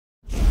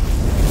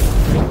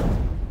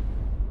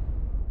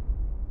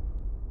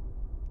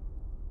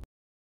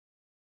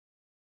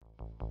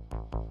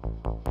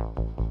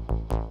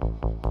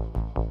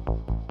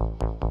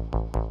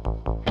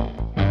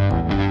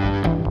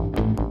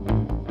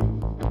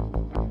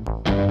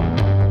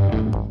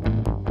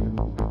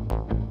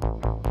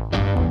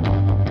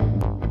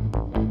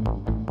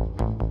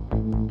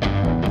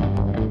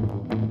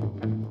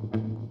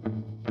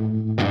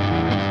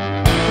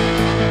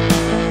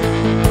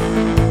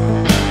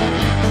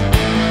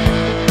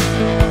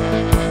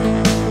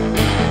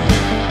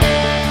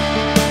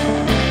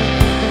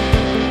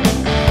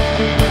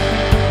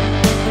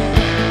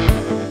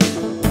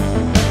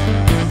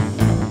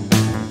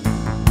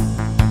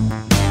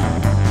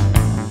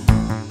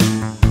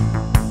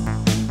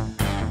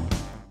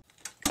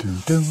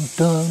dum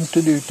dum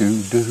do do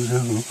do do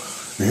do.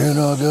 And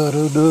I got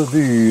a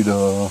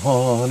Davida,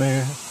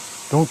 honey.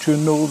 Don't you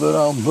know that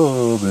I'm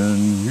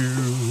loving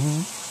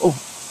you?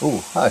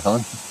 Oh, hi,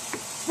 hon.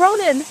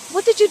 Ronan,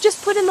 what did you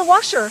just put in the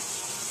washer?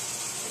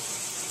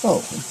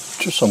 Oh,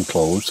 just some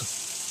clothes.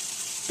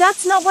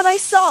 That's not what I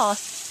saw.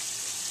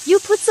 You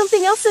put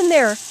something else in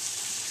there.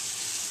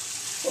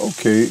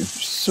 Okay,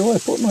 so I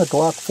put my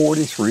Glock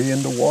 43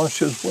 in the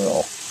wash as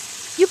well.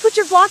 You put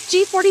your Glock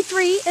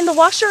G43 in the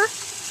washer?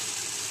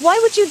 Why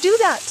would you do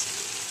that?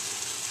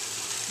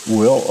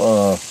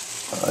 Well,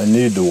 I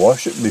need to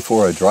wash it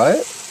before I dry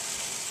it.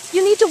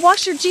 You need to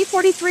wash your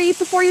G43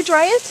 before you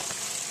dry it?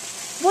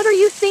 What are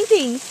you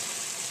thinking?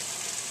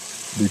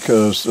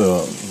 Because,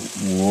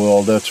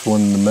 well, that's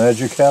when the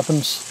magic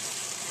happens.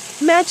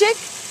 Magic?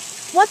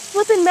 What's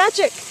flippin'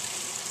 magic?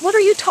 What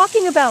are you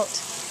talking about?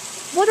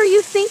 What are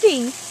you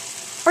thinking?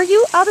 Are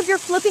you out of your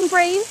flipping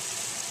brain?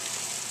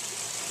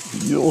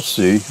 You'll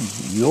see.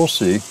 You'll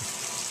see.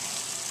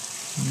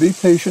 Be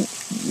patient.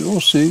 You'll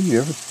see.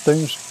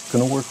 Everything's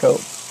going to work out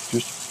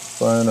just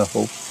fine, I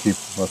hope. Keep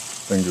my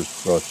fingers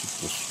crossed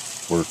that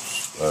this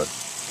works, I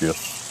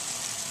guess.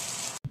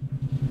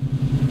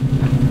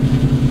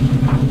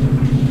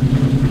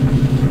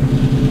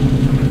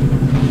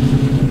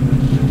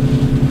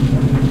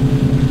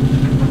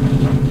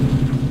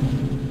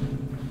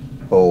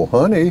 Oh,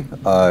 honey,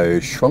 I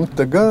shrunk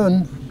the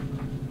gun.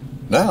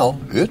 Now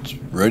it's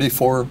ready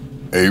for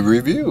a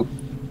review.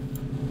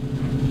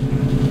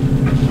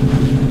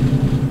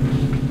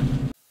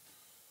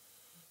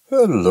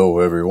 Hello,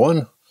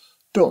 everyone.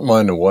 Don't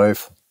mind the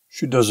wife.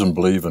 She doesn't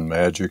believe in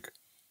magic.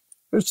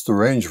 It's the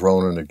Range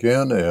Ronin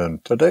again,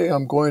 and today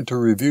I'm going to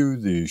review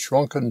the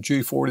shrunken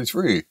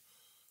G43,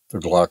 the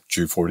Glock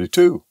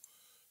G42,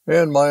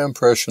 and my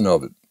impression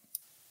of it.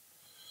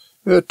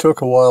 It took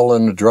a while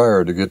in the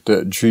dryer to get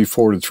that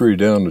G43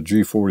 down to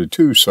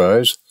G42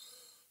 size.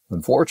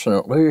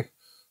 Unfortunately,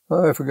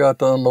 I forgot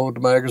to unload the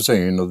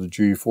magazine of the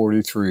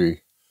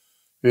G43.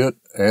 It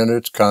and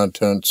its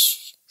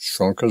contents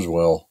shrunk as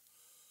well.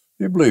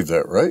 You believe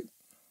that, right?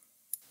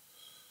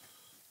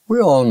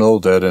 We all know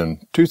that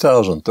in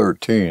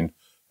 2013,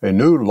 a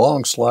new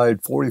long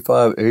slide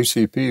 45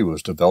 ACP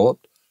was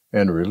developed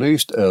and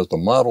released as the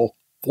Model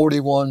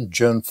 41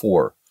 Gen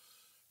 4,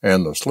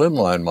 and the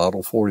slimline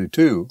Model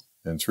 42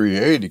 in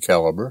 380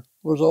 caliber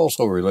was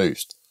also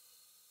released.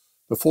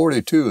 The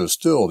 42 is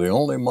still the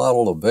only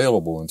model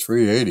available in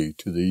 380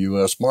 to the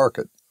U.S.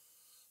 market.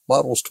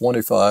 Models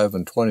 25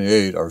 and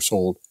 28 are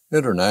sold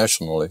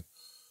internationally,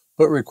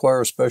 but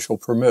require special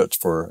permits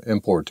for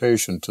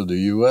importation to the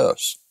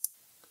U.S.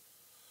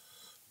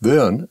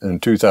 Then, in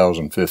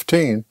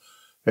 2015,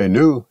 a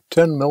new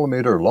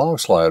 10mm long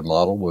slide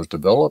model was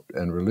developed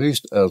and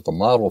released as the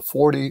Model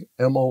 40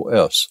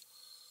 MOS.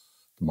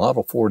 The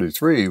Model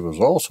 43 was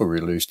also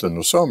released in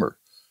the summer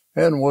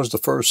and was the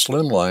first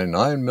slimline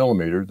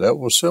 9mm that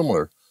was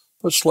similar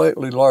but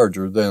slightly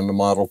larger than the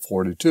Model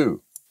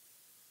 42.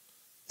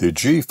 The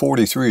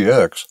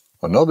G43X,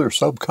 another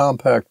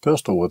subcompact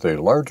pistol with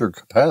a larger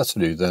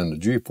capacity than the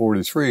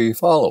G43,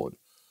 followed,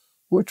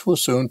 which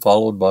was soon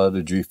followed by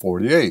the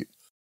G48,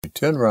 a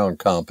 10-round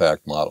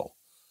compact model.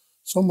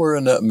 Somewhere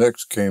in that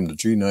mix came the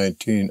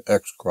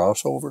G19X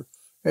crossover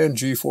and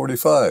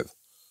G45,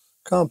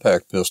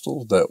 compact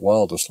pistols that,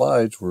 while the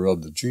slides were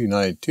of the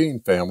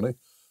G19 family,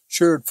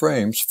 shared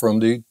frames from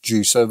the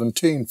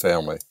G17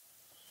 family.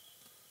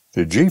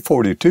 The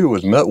G42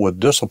 was met with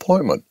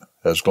disappointment,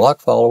 as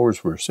Glock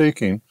followers were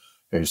seeking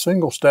a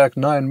single-stack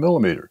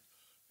 9mm,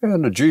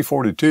 and the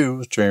G42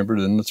 was chambered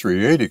in the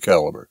 380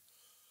 caliber.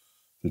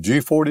 The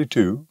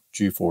G42,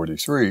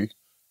 G43,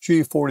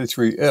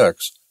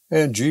 G43X,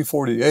 and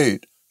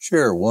G48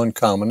 share one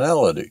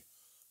commonality.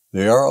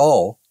 They are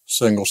all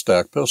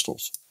single-stack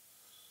pistols.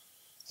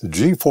 The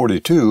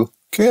G42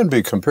 can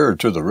be compared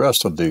to the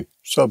rest of the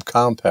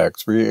subcompact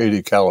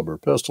 380 caliber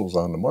pistols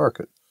on the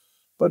market,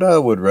 but I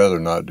would rather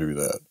not do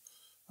that.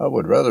 I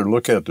would rather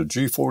look at the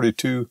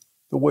G42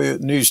 the way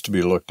it needs to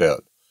be looked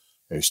at,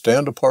 a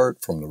stand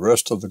apart from the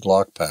rest of the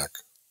Glock pack.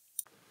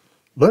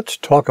 Let's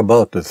talk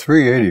about the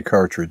 380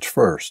 cartridge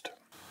first.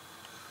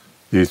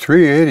 The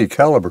 380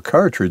 caliber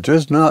cartridge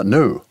is not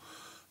new.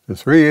 The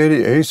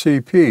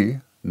 380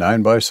 ACP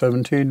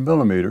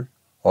 9x17mm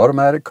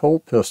automatic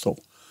Colt pistol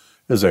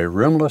is a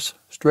rimless,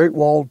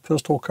 straight-walled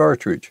pistol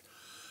cartridge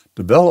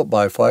developed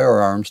by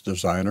firearms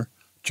designer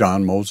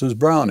John Moses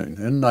Browning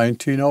in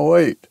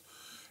 1908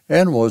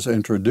 and was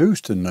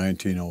introduced in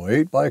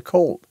 1908 by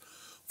Colt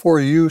for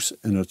use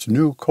in its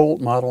new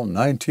Colt Model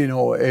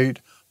 1908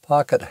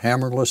 pocket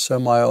hammerless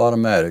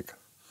semi-automatic.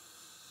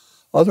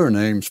 Other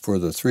names for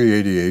the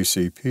 380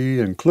 ACP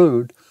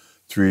include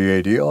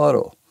 380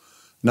 Auto,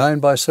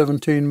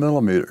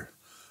 9x17mm,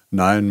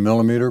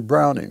 9mm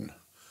Browning,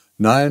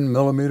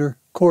 9mm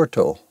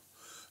Corto,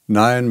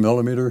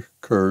 9mm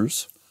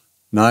Kurz,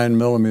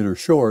 9mm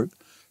Short,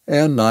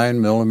 and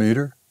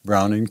 9mm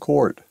Browning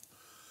Quart.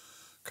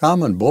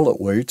 Common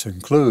bullet weights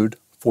include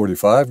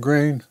 45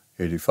 grain,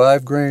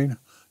 85 grain,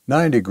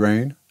 90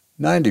 grain,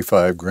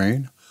 95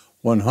 grain,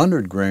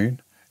 100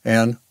 grain,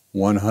 and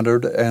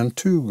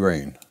 102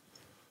 grain.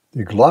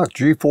 The Glock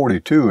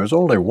G42 is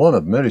only one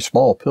of many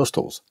small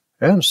pistols,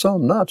 and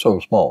some not so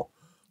small,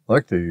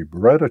 like the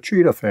Beretta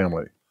Cheetah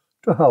family,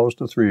 to house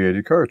the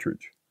 .380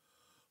 cartridge.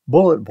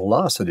 Bullet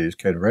velocities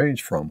can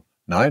range from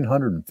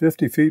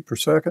 950 feet per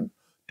second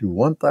to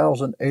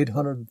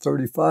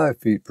 1,835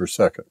 feet per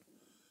second.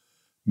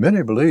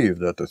 Many believe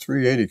that the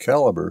 .380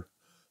 caliber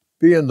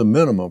being the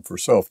minimum for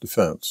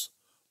self-defense,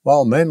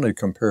 while mainly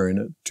comparing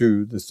it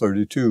to the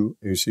 .32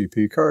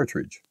 ACP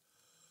cartridge.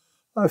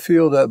 I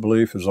feel that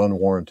belief is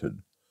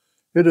unwarranted.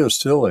 It is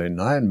still a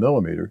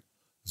 9mm,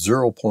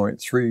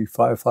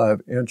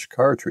 0.355-inch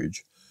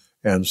cartridge,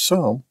 and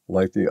some,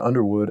 like the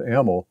Underwood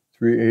Ammo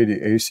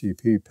 .380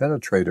 ACP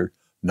Penetrator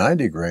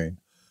 90 grain,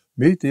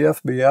 meet the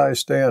FBI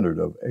standard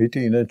of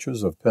 18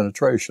 inches of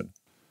penetration.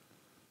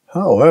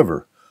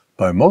 However,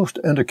 by most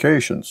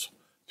indications,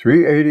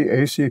 .380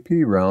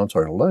 ACP rounds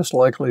are less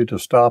likely to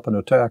stop an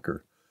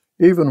attacker,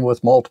 even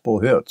with multiple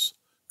hits,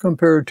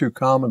 compared to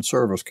common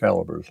service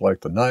calibers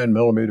like the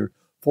 9mm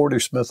 40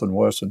 Smith &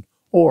 Wesson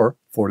or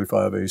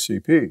 45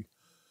 ACP.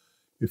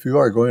 If you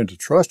are going to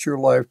trust your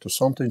life to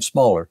something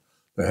smaller,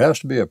 there has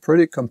to be a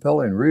pretty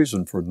compelling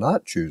reason for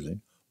not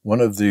choosing one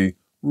of the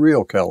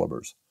real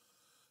calibers.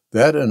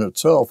 That in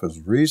itself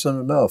is reason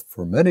enough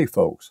for many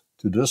folks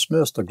to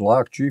dismiss the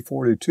Glock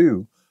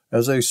G42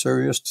 as a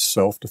serious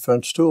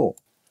self-defense tool.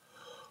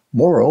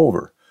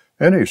 Moreover,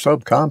 any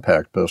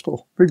subcompact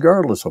pistol,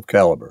 regardless of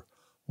caliber,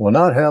 will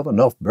not have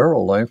enough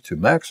barrel length to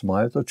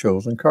maximize the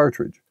chosen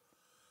cartridge.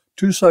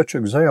 Two such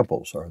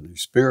examples are the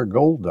Speer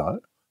Gold Dot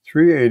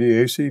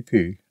 .380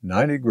 ACP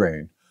 90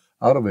 grain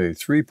out of a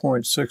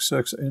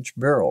 3.66-inch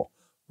barrel,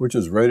 which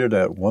is rated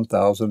at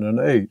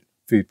 1,008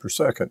 feet per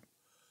second,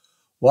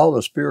 while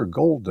the Speer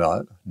Gold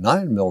Dot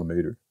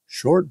 9mm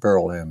short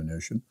barrel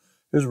ammunition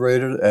is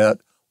rated at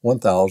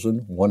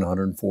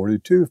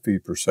 1,142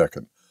 feet per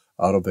second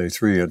out of a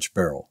 3-inch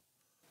barrel.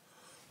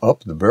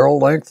 Up the barrel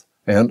length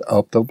and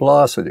up the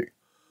velocity.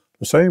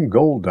 The same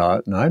Gold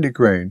Dot 90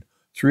 grain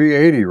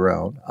 .380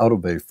 round out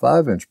of a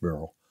 5-inch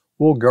barrel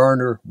will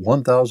garner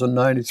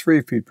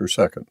 1,093 feet per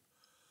second,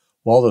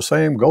 while the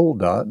same Gold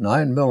Dot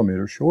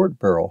 9mm short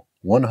barrel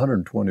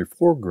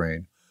 124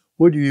 grain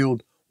would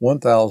yield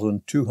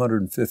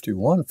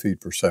 1,251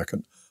 feet per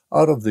second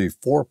out of the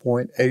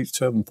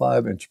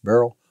 4.875-inch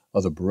barrel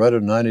of the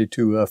Beretta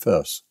 92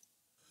 FS.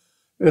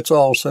 It's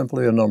all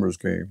simply a numbers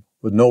game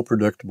with no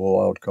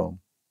predictable outcome.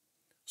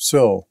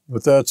 So,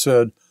 with that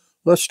said,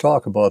 let's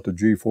talk about the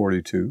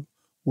G42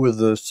 with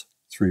this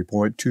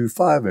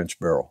 3.25-inch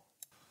barrel.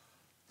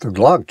 The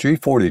Glock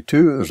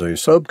G42 is a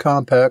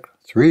subcompact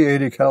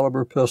 .380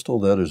 caliber pistol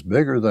that is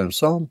bigger than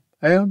some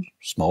and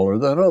smaller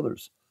than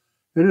others.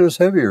 It is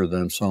heavier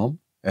than some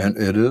and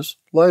it is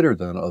lighter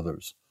than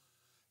others.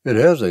 It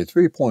has a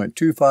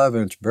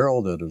 3.25-inch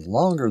barrel that is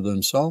longer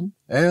than some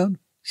and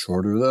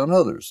shorter than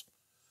others.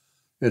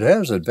 It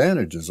has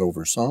advantages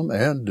over some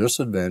and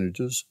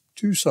disadvantages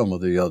to some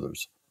of the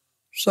others.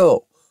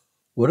 So,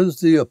 what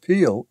is the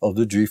appeal of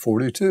the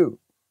G42?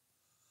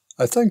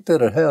 I think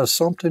that it has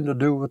something to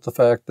do with the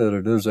fact that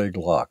it is a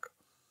Glock,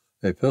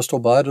 a pistol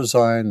by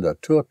design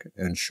that took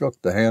and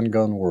shook the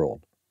handgun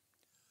world.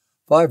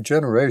 5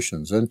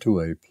 generations into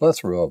a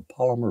plethora of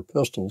polymer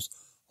pistols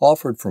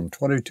offered from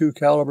 .22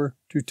 caliber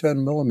to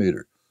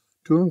 10mm,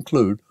 to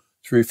include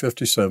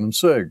 .357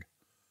 SIG.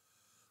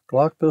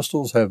 Glock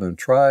pistols have been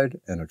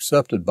tried and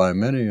accepted by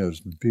many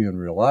as being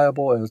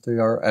reliable as they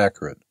are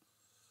accurate.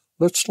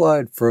 Let's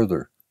slide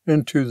further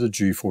into the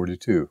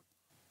G42.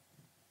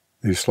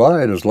 The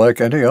slide is like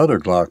any other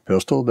Glock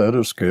pistol that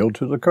is scaled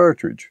to the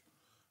cartridge.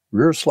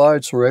 Rear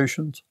slide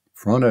serrations,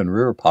 front and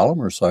rear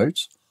polymer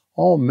sights,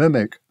 all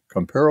mimic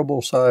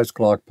comparable sized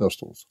Glock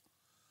pistols.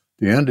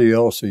 The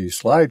NDLC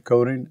slide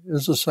coating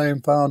is the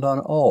same found on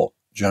all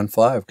Gen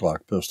 5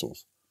 Glock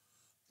pistols.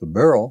 The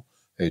barrel,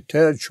 a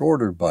tad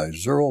shorter by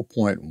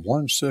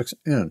 0.16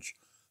 inch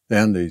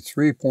than the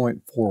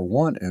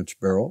 3.41 inch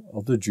barrel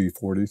of the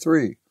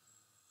G43.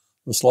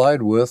 The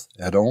slide width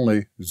at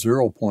only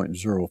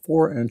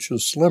 0.04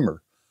 inches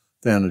slimmer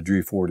than the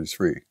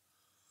G43.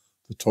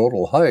 The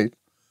total height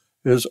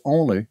is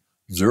only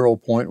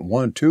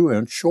 0.12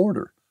 inch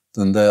shorter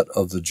than that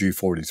of the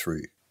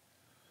G43.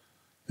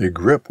 The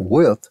grip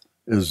width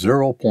is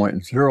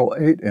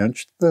 0.08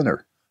 inch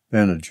thinner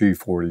than a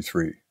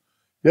G43,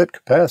 yet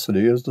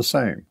capacity is the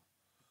same.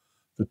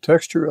 The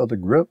texture of the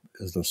grip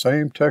is the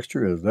same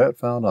texture as that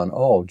found on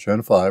all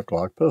Gen 5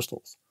 Glock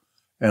pistols,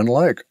 and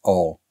like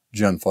all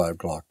Gen 5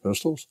 Glock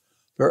pistols,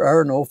 there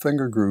are no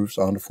finger grooves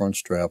on the front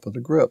strap of the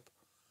grip,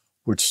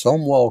 which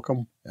some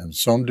welcome and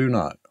some do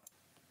not.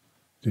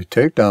 The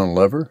takedown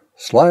lever,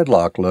 slide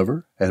lock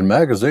lever, and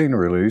magazine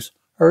release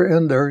are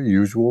in their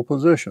usual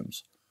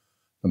positions.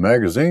 The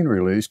magazine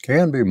release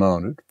can be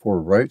mounted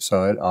for right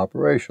side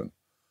operation.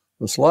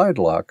 The slide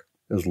lock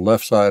is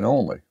left side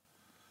only.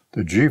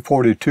 The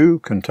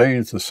G42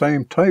 contains the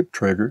same type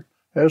trigger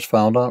as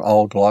found on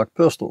all Glock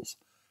pistols,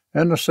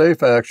 and the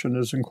safe action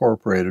is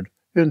incorporated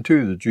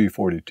into the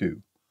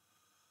G42.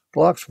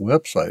 Glock's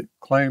website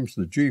claims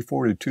the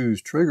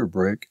G42's trigger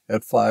break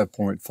at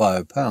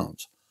 5.5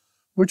 pounds,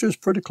 which is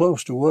pretty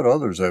close to what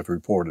others have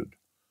reported.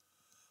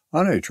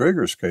 On a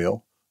trigger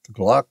scale, the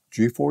Glock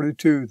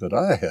G42 that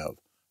I have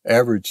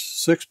averaged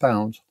 6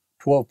 pounds,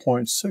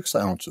 12.6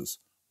 ounces,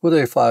 with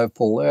a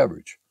 5-pull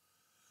average.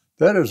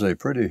 That is a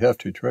pretty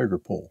hefty trigger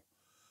pull,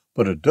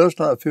 but it does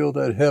not feel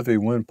that heavy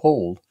when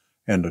pulled,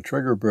 and the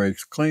trigger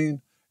breaks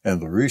clean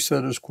and the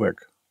reset is quick.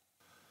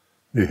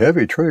 The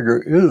heavy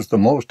trigger is the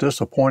most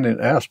disappointing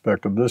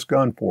aspect of this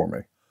gun for me,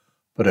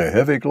 but a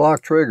heavy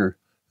Glock trigger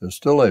is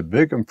still a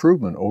big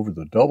improvement over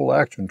the double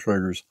action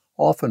triggers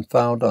often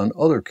found on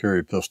other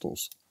carry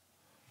pistols.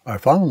 I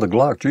found the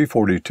Glock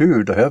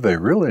G42 to have a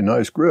really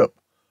nice grip,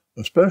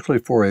 especially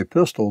for a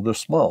pistol this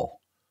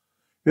small.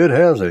 It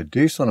has a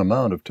decent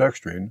amount of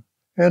texturing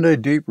and a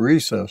deep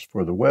recess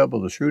for the web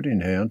of the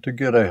shooting hand to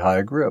get a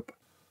high grip.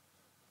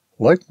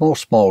 Like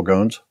most small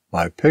guns,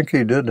 my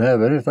pinky didn't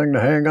have anything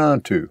to hang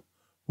on to,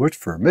 which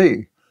for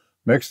me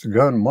makes the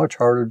gun much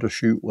harder to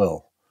shoot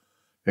well.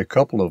 A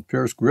couple of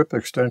pierced grip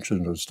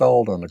extensions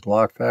installed on the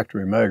Glock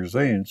factory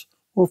magazines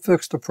will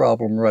fix the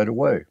problem right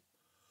away.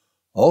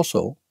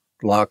 Also,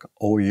 Glock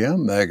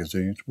OEM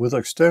magazines with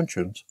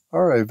extensions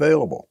are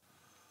available.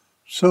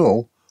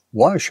 So,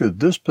 why should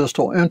this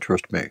pistol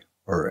interest me,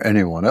 or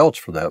anyone else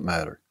for that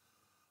matter?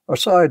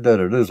 Aside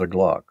that it is a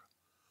Glock,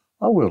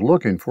 I was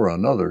looking for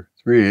another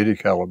 .380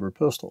 caliber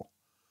pistol.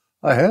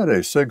 I had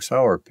a Sig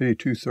Sauer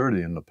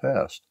P230 in the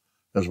past,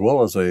 as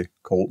well as a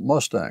Colt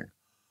Mustang.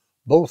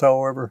 Both,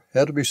 however,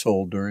 had to be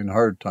sold during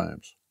hard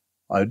times.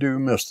 I do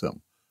miss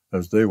them,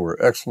 as they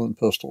were excellent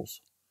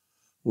pistols.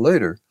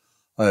 Later,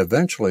 I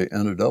eventually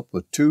ended up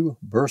with two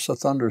Bersa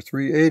Thunder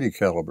 .380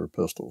 caliber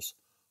pistols,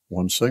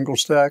 one single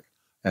stack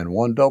and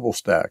one double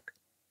stack,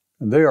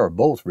 and they are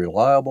both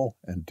reliable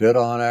and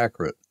dead-on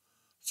accurate.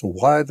 So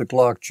why the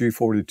Glock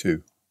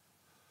G42?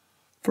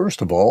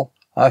 First of all,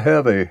 I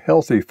have a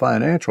healthy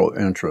financial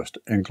interest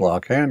in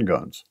Glock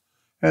handguns,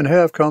 and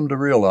have come to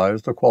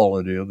realize the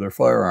quality of their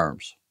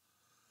firearms.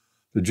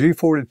 The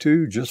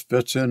G42 just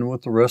fits in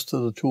with the rest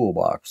of the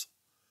toolbox.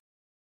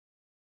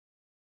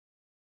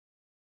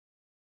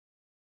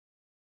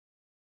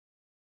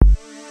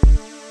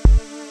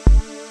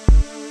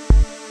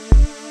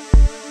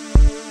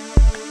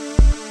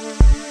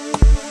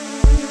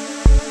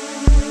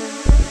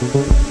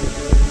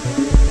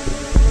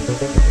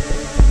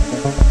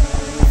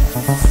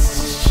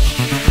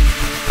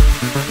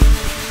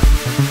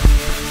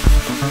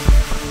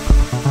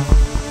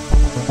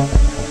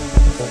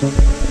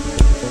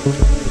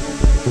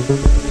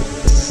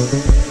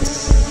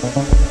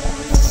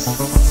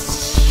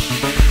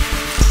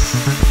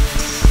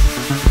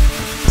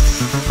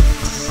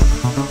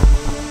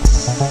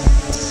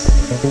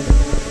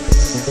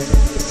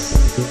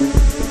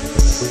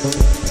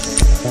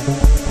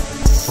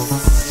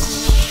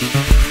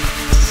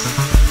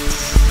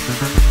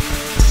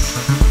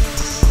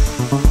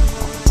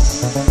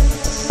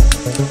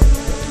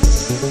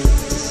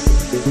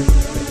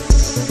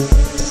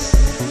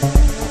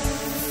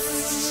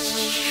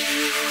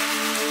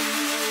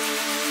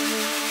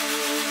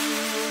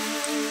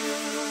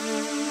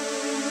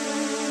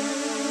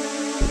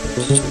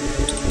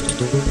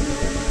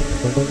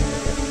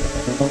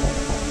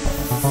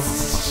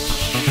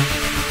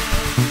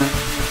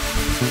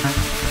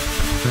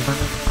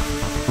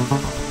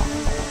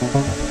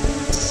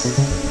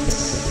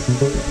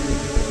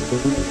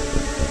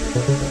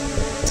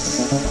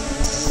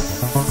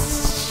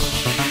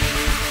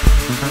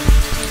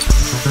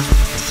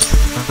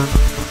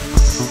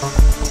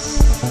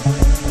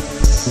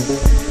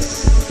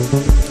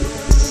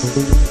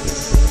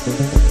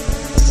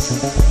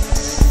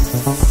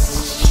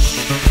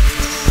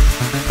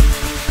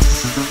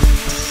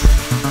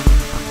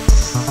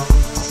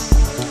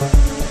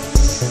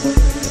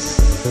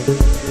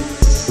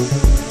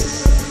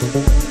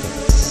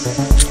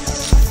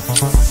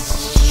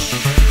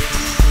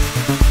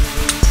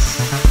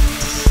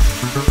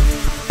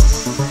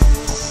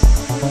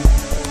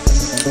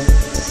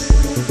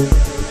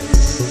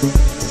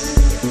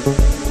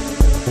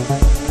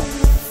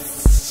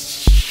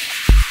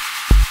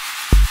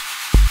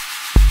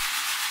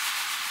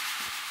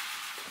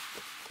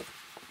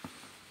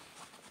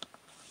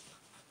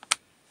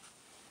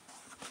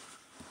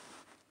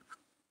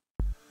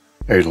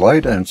 A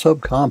light and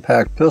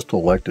subcompact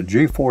pistol like the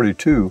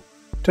G42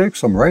 takes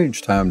some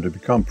range time to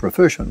become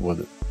proficient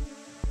with it.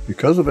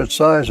 Because of its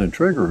size and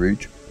trigger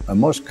reach, I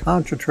must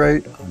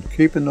concentrate on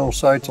keeping those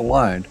sights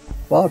aligned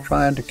while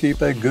trying to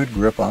keep a good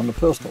grip on the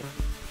pistol.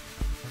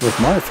 With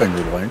my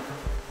finger length,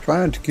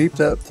 trying to keep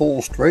that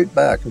pull straight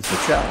back is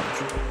a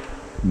challenge.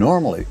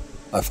 Normally,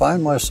 I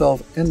find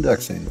myself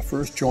indexing the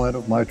first joint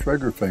of my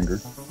trigger finger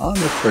on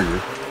the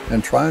trigger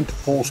and trying to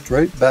pull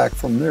straight back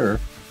from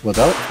there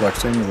without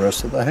flexing the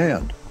rest of the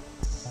hand.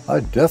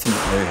 I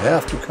definitely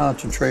have to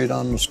concentrate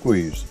on the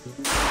squeeze.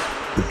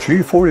 The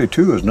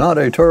G42 is not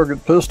a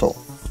target pistol.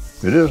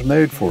 It is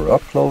made for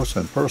up-close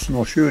and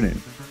personal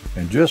shooting,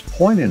 and just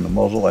pointing the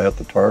muzzle at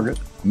the target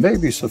may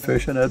be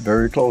sufficient at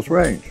very close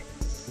range.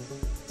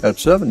 At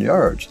 7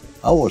 yards,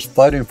 I was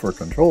fighting for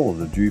control of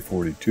the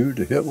G42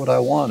 to hit what I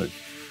wanted.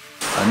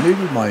 I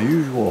needed my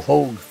usual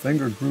Hogue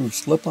finger groove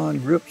slip-on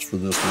grips for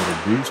this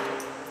little beast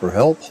for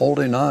help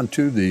holding on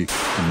to the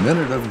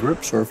diminutive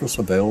grip surface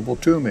available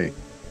to me.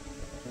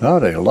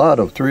 Not a lot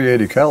of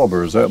 .380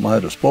 calibers at my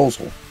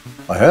disposal.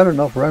 I had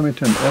enough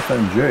Remington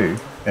FNJ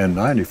and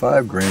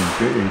 95 grain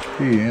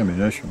JHP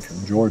ammunition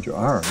from Georgia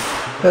Arms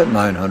at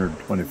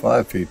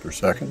 925 feet per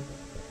second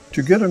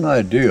to get an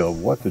idea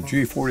of what the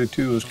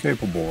G42 is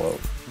capable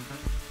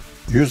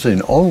of.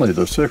 Using only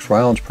the 6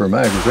 rounds per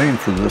magazine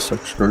for this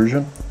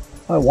excursion,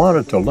 I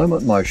wanted to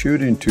limit my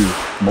shooting to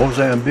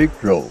Mozambique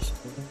drills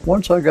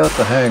once I got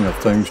the hang of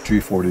things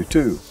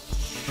G42.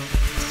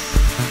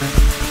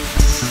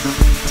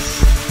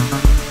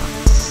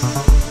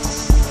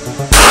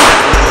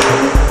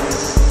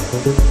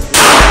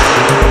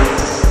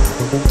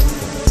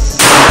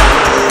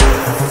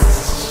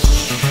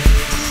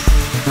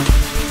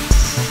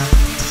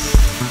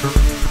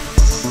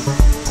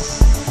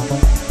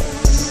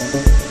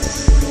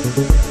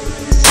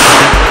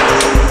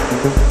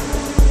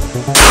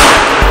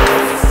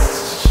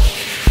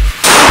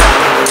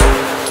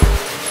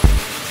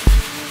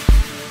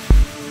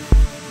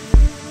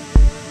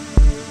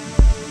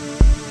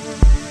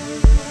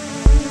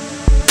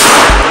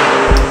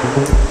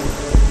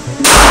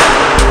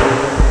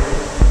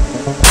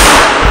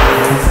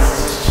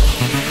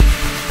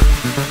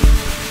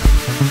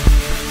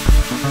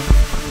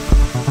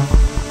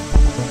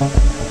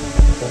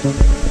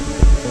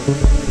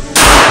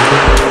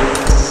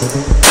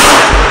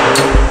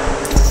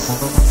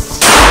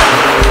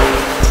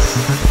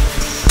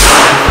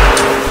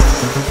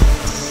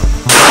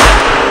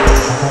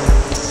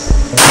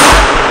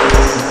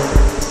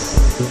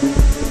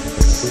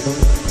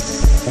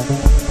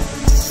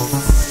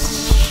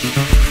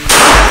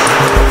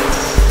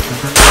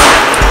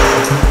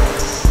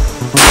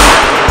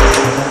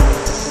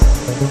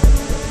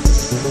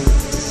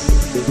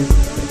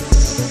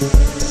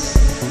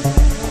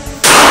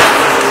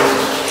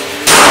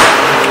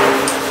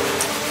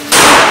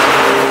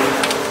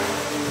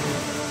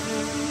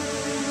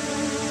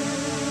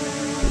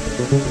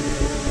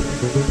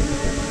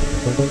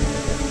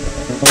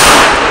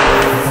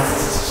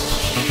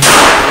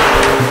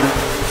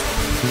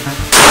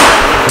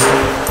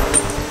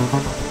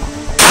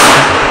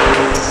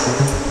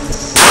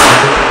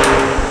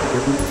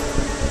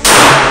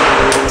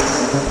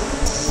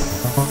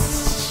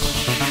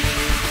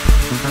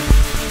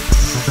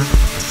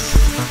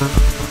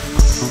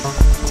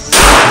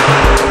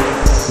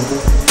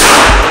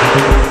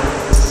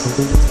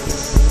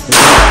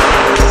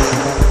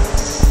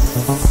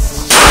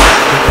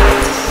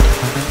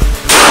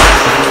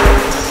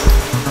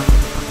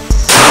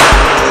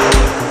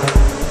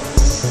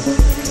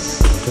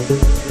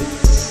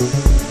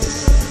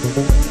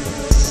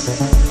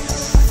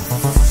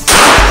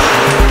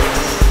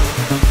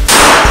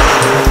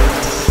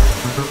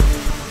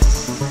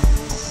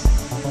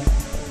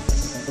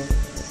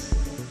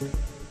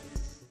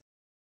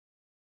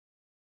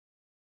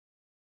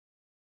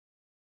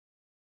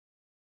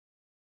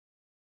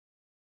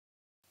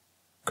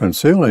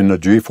 Concealing the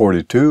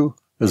G42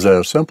 is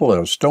as simple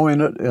as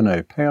stowing it in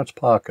a pants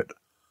pocket.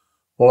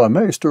 While I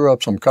may stir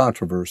up some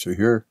controversy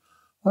here,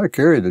 I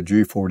carry the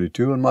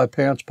G42 in my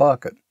pants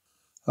pocket.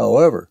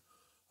 However,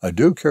 I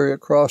do carry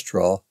it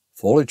cross-draw,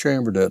 fully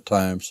chambered at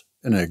times,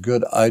 in a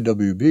good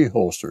IWB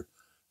holster,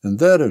 and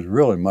that is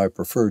really my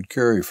preferred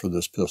carry for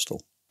this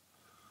pistol.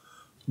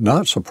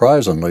 Not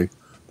surprisingly,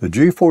 the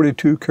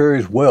G42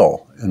 carries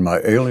well in my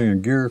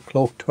Alien Gear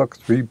Cloak Tuck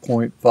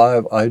 3.5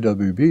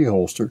 IWB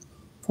holster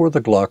for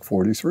the Glock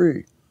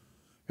 43,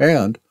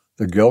 and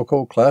the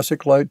Gelco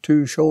Classic Light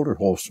 2 shoulder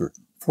holster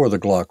for the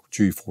Glock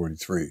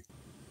G43.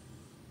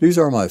 These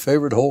are my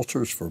favorite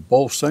holsters for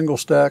both single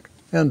stack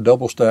and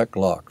double stack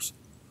Glocks.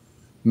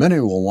 Many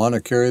will want to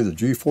carry the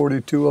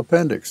G42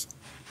 appendix,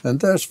 and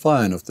that's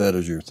fine if that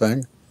is your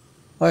thing.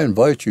 I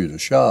invite you to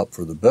shop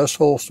for the best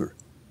holster,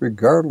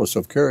 regardless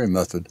of carry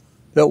method,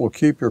 that will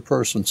keep your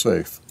person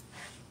safe.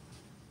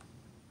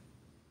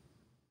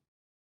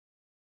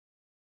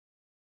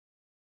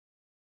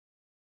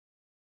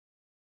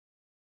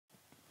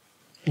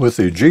 With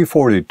the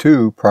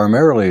G42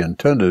 primarily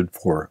intended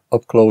for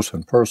up-close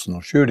and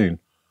personal shooting,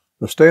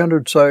 the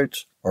standard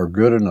sights are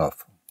good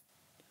enough.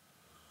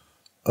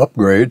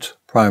 Upgrades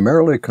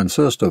primarily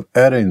consist of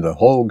adding the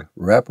Hogue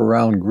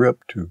wraparound grip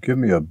to give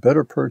me a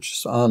better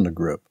purchase on the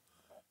grip,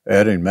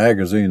 adding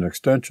magazine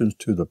extensions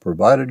to the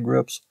provided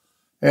grips,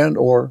 and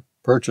or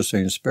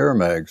purchasing spare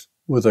mags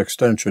with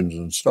extensions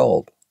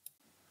installed.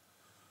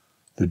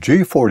 The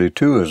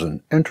G42 is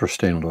an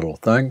interesting little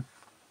thing,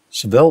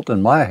 svelte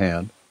in my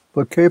hand,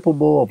 but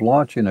capable of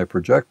launching a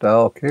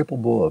projectile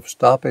capable of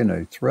stopping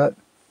a threat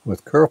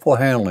with careful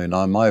handling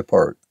on my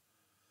part.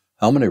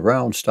 How many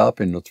rounds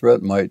stopping the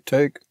threat might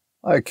take,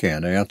 I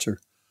can't answer,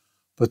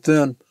 but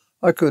then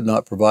I could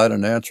not provide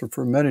an answer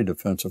for many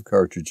defensive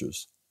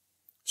cartridges.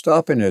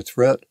 Stopping a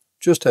threat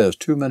just has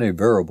too many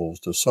variables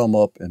to sum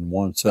up in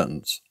one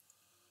sentence.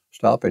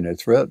 Stopping a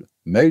threat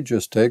may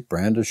just take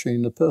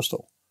brandishing the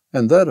pistol,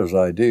 and that is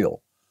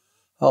ideal.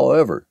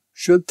 However,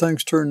 should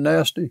things turn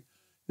nasty,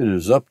 it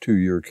is up to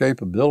your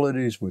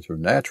capabilities with your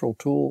natural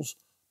tools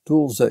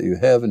that you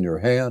have in your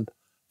hand,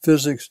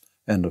 physics,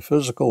 and the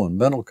physical and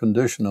mental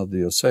condition of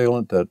the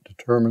assailant that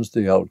determines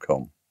the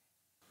outcome.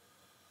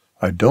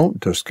 I don't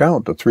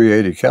discount the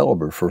 .380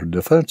 caliber for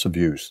defensive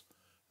use,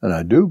 and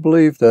I do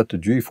believe that the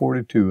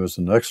G42 is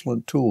an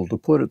excellent tool to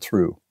put it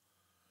through.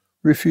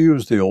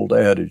 Refuse the old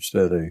adage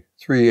that a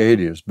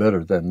 .380 is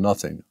better than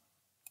nothing.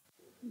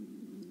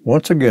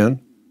 Once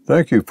again,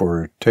 thank you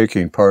for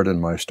taking part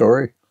in my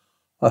story.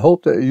 I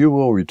hope that you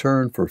will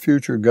return for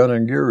future gun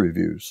and gear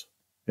reviews.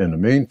 In the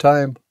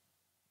meantime,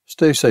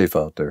 stay safe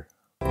out there.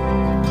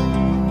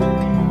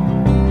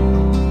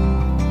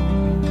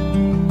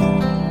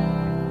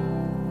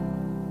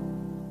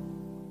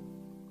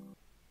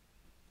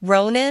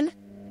 Ronan?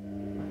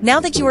 Now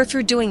that you are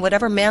through doing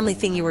whatever manly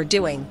thing you were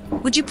doing,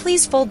 would you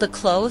please fold the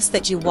clothes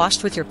that you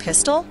washed with your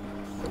pistol?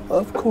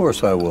 Of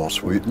course I will,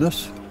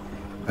 sweetness.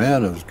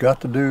 Man has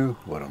got to do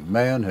what a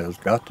man has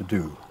got to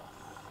do.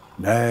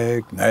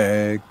 Nag,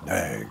 nag,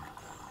 nag.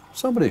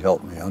 Somebody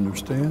help me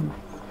understand.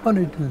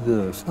 Honey, do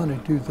this, honey,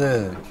 do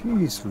that.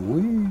 Jeez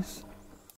Louise.